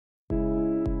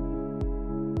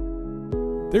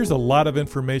There's a lot of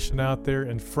information out there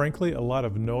and frankly a lot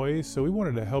of noise, so we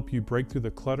wanted to help you break through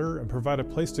the clutter and provide a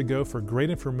place to go for great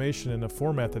information in a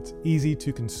format that's easy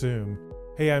to consume.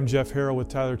 Hey, I'm Jeff Harrell with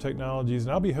Tyler Technologies,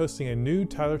 and I'll be hosting a new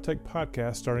Tyler Tech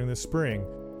podcast starting this spring.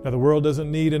 Now, the world doesn't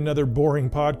need another boring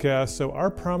podcast, so our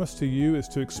promise to you is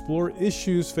to explore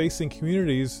issues facing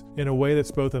communities in a way that's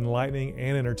both enlightening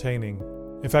and entertaining.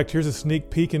 In fact, here's a sneak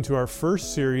peek into our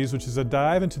first series, which is a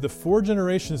dive into the 4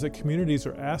 generations that communities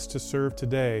are asked to serve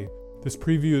today. This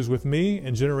preview is with me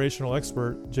and generational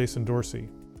expert Jason Dorsey.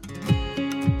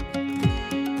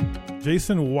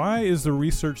 Jason, why is the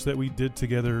research that we did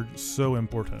together so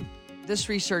important? This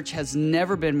research has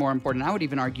never been more important. I would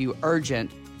even argue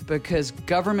urgent, because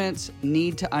governments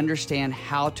need to understand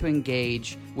how to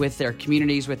engage with their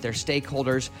communities, with their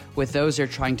stakeholders, with those they're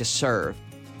trying to serve.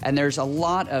 And there's a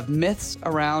lot of myths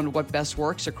around what best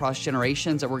works across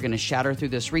generations that we're going to shatter through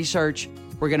this research.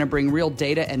 We're going to bring real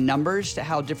data and numbers to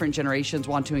how different generations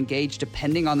want to engage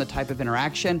depending on the type of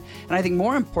interaction. And I think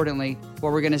more importantly,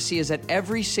 what we're going to see is that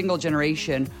every single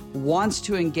generation wants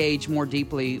to engage more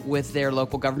deeply with their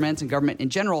local governments and government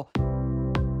in general.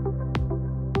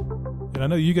 And I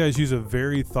know you guys use a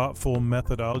very thoughtful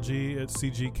methodology at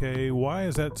CGK. Why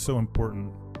is that so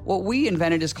important? What we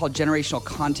invented is called generational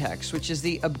context, which is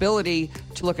the ability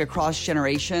to look across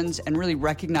generations and really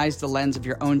recognize the lens of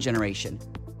your own generation.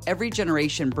 Every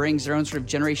generation brings their own sort of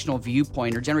generational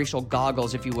viewpoint or generational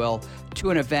goggles, if you will,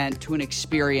 to an event, to an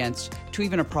experience, to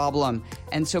even a problem.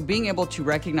 And so being able to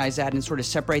recognize that and sort of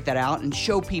separate that out and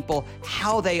show people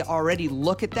how they already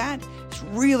look at that is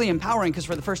really empowering, because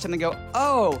for the first time they go,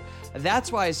 oh,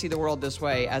 that's why I see the world this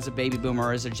way as a baby boomer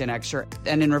or as a Gen Xer.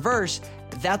 And in reverse,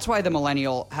 that's why the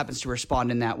millennial happens to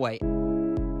respond in that way.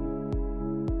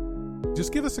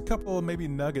 Just give us a couple of maybe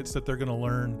nuggets that they're going to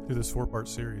learn through this 4-part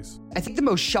series. I think the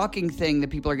most shocking thing that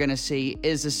people are going to see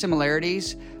is the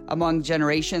similarities among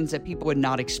generations that people would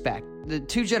not expect. The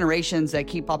 2 generations that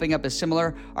keep popping up as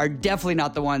similar are definitely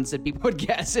not the ones that people would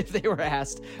guess if they were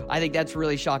asked. I think that's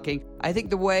really shocking. I think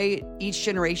the way each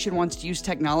generation wants to use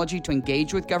technology to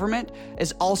engage with government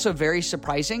is also very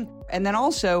surprising. And then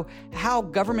also how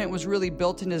government was really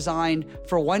built and designed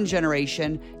for one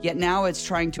generation, yet now it's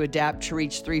trying to adapt to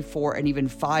reach 3, 4, and even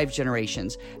 5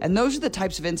 generations. And those are the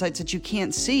types of insights that you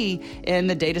can't see in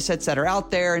the data sets that are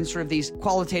out there and sort of these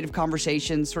qualitative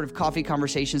conversations, sort of coffee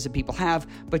conversations that people have,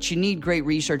 but you need great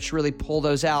research to really pull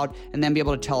those out and then be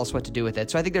able to tell us what to do with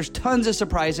it. So I think there's tons of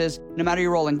surprises, no matter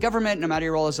your role in government, no matter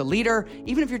your role as a leader,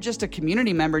 even if you're just a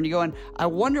community member and you're going, I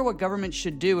wonder what government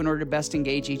should do in order to best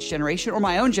engage each generation or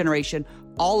my own generation.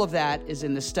 All of that is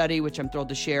in the study, which I'm thrilled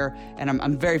to share, and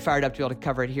I'm very fired up to be able to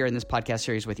cover it here in this podcast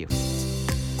series with you.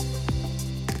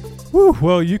 Woo,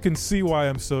 well, you can see why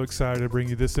I'm so excited to bring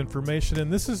you this information,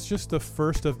 and this is just the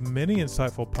first of many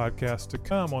insightful podcasts to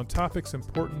come on topics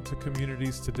important to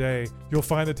communities today. You'll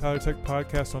find the Tyler Tech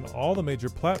Podcast on all the major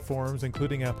platforms,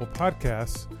 including Apple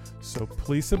Podcasts, so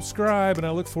please subscribe, and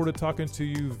I look forward to talking to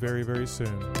you very, very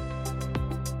soon.